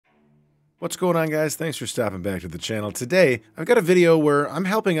What's going on, guys? Thanks for stopping back to the channel. Today, I've got a video where I'm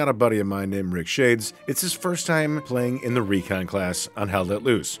helping out a buddy of mine named Rick Shades. It's his first time playing in the Recon class on Hell Let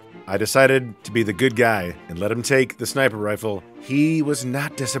Loose. I decided to be the good guy and let him take the sniper rifle. He was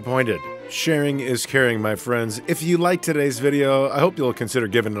not disappointed. Sharing is caring, my friends. If you liked today's video, I hope you'll consider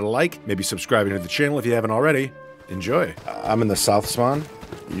giving it a like, maybe subscribing to the channel if you haven't already. Enjoy. I'm in the south spawn.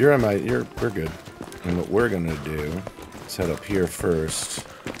 We're good. And what we're gonna do is head up here first.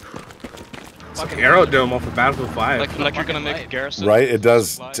 Fucking Aerodome off of Battlefield 5. Like you're gonna make a garrison. Right? It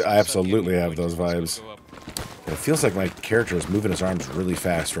does. I absolutely have those vibes. It feels like my character is moving his arms really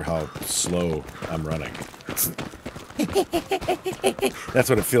fast for how slow I'm running. That's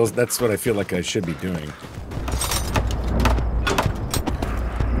what it feels. That's what I feel like I should be doing.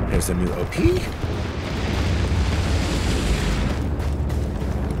 Here's the new OP.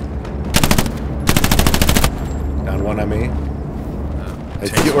 Down one on me.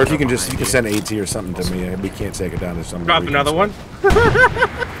 Or if you can just send AT or something to me. We can't take it down to some. Drop another one.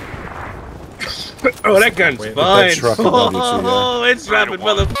 Oh, that gun's fine. Oh, it's dropping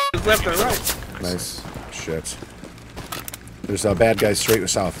motherfuckers left and right. Nice. Shit. There's a bad guy straight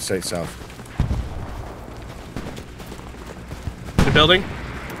south. Straight south. The building.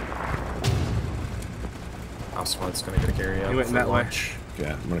 House one's gonna get a carry out. He went in that way.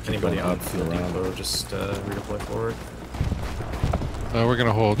 Yeah, I'm gonna keep Anybody going on up field around. depot, just redeploy forward. We're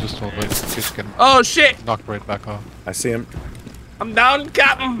gonna hold, just hold, wait, just get Oh shit! knocked right back off. I see him. I'm down,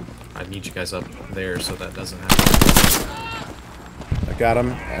 Captain. I need you guys up there so that doesn't happen. I got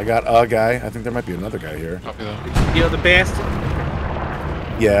him. I got a guy. I think there might be another guy here. Copy that. You know the bastard.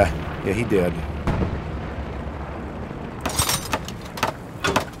 Yeah, he did.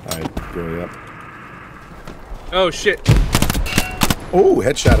 Alright, go up. Oh shit. Oh,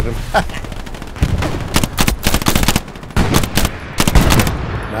 headshot at him.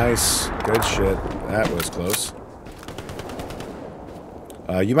 Nice. Good shit. That was close.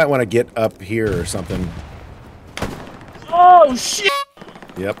 You might want to get up here or something. Oh shit!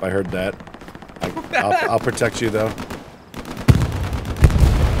 Yep, I heard that. I'll protect you though.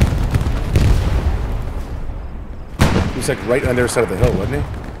 He's like right on the other side of the hill, wasn't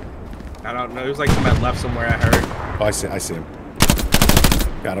he? I don't know. He was like to my left somewhere. I heard. Oh, I see him.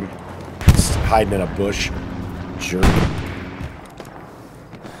 Got him. He's hiding in a bush. Jerk.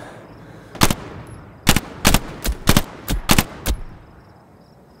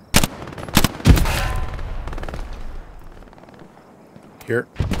 Here.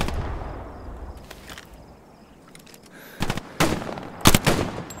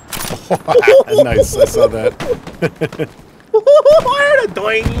 Nice, I saw that. I heard a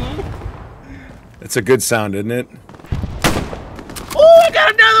doing. It's a good sound, isn't it? Oh, I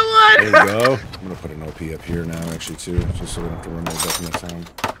got another one. There you go. I'm gonna put an OP up here now, actually, too, just so we don't have to run that definite sound.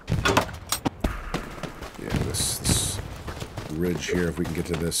 Yeah, this ridge here, if we can get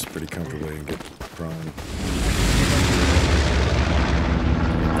to this pretty comfortably and get prone.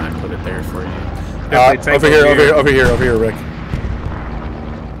 I put it there for you. Over here, Rick.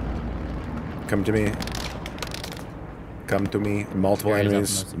 Come to me. Come to me. Multiple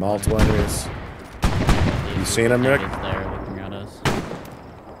enemies. Multiple enemies. You seen him, Rick?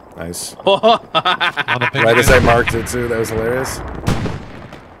 Nice. Right as I marked it, too. That was hilarious.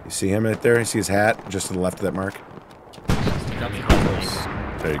 You see him right there? You see his hat just to the left of that mark?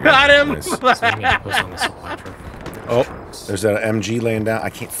 There you go. Got him! Nice. Oh, There's an MG laying down. I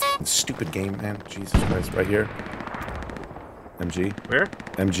can't. Stupid game, man. Jesus Christ. Right here. MG. Where?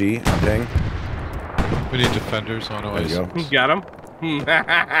 MG. Ping. We need defenders on There OS. you go. Got him.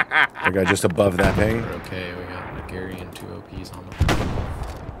 The guy just above that ping. we're okay. We got a Gary and 2 OPs on them.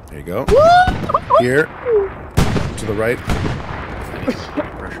 There you go. Here. To the right.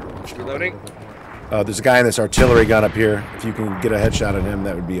 Reloading. There's a guy in this artillery gun up here. If you can get a headshot at him,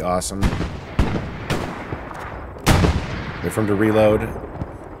 that would be awesome. Wait for him to reload.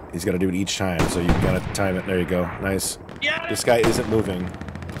 He's got to do it each time, so you've got to time it. There you go. Nice. Yeah. This guy isn't moving.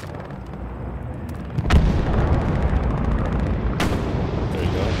 There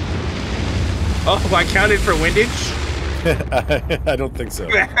you go. Oh, I counted for windage. I don't think so.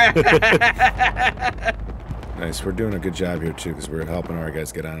 Nice. We're doing a good job here, too, because we're helping our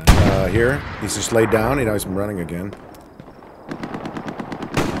guys get on it. Here. He's just laid down. You know, he's been running again.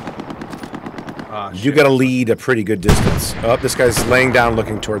 You got to lead a pretty good distance. Oh, this guy's laying down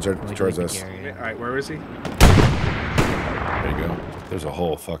looking towards us. Alright, where is he? There you go. There's a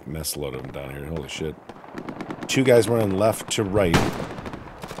whole fucking mess load of them down here. Holy shit. 2 guys running left to right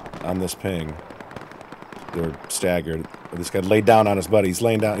on this ping. They're staggered. This guy laid down on his buddy. He's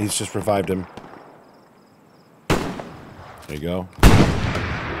laying down. He's just revived him. There you go.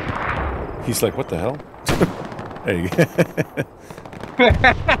 He's like, what the hell? Hey.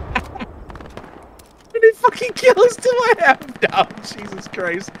 Did he fucking kill us till I have down? Jesus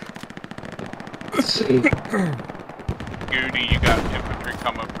Christ. Goody, you got infantry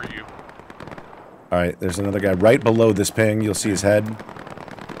coming for you. Alright, there's another guy right below this ping. You'll see his head.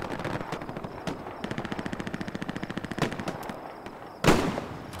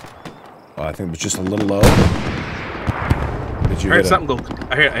 Oh, I think it was just a little low. Did you I heard hit something go.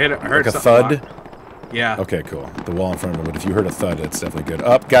 I heard like a something. thud? Yeah. Okay, cool. The wall in front of him, but if you heard a thud, it's definitely good.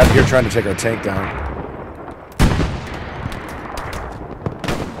 Up, got here trying to take our tank down.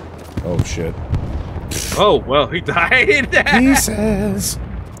 Oh, shit. Oh, well, he died. He says.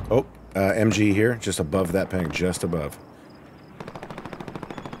 Oh, MG here, just above that ping, just above.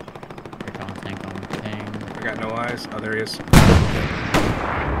 I got no eyes. Oh, there he is.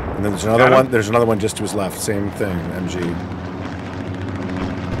 And then there's another one. There's another one just to his left. Same thing, MG.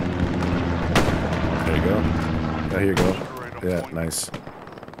 There you go. Oh, here you go. Yeah, nice.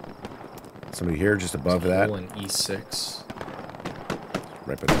 Somebody here, just above that. E6.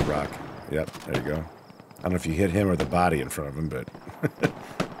 Right by the rock. Yep, there you go. I don't know if you hit him or the body in front of him, but...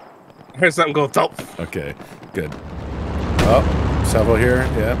 I heard something go top. Okay, good. Oh, several here,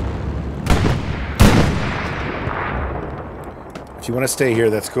 yeah. If you want to stay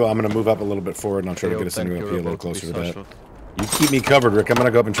here, that's cool. I'm going to move up a little bit forward, and I'll try to get us into a little closer to that. You keep me covered, Rick. I'm going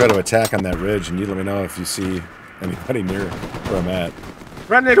to go up and try to attack on that ridge, and you let me know if you see anybody near where I'm at.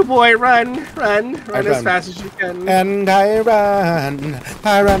 Run, little boy, run, run, run as fast as you can. And I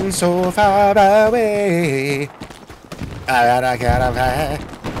run so far away. I gotta fly.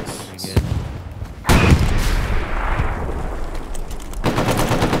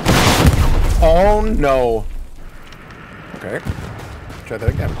 Oh no. Okay. Try that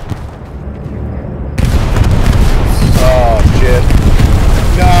again. Oh shit.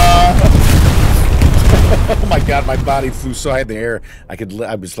 No. Oh my god, my body flew so high in the air. I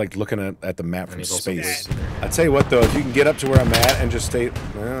was like looking at the map from space. I'll tell you what though, if you can get up to where I'm at and just stay,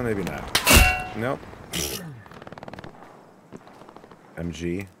 well, maybe not. Nope.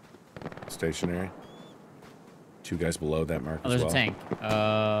 MG. Stationary. Two guys below that mark as well. There's a tank.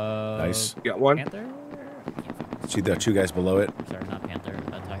 Nice. You got one? Panther? See the two guys below it? Sorry, not Panther.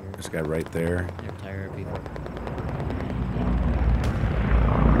 Tiger. There's a guy right there. Tiger people.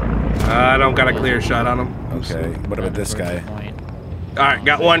 I don't got a clear shot on him. Okay. What about this guy? Alright,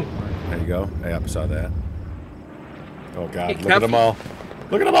 got one. There you go. Yep, saw that. Oh god, Hey, look at them all.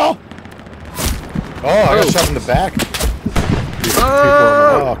 Look at them all! Oh, I got shot in the back.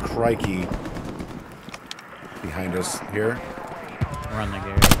 Oh, crikey. Behind us here. We're on the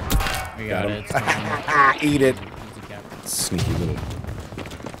gear. We got it. It's fine. Eat it. Sneaky little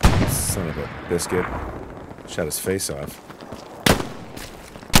son of a biscuit. Shot his face off.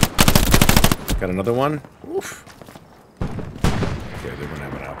 Got another one? Oof. Okay, they're gonna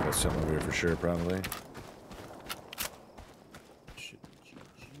have an outpost somewhere over here for sure, probably.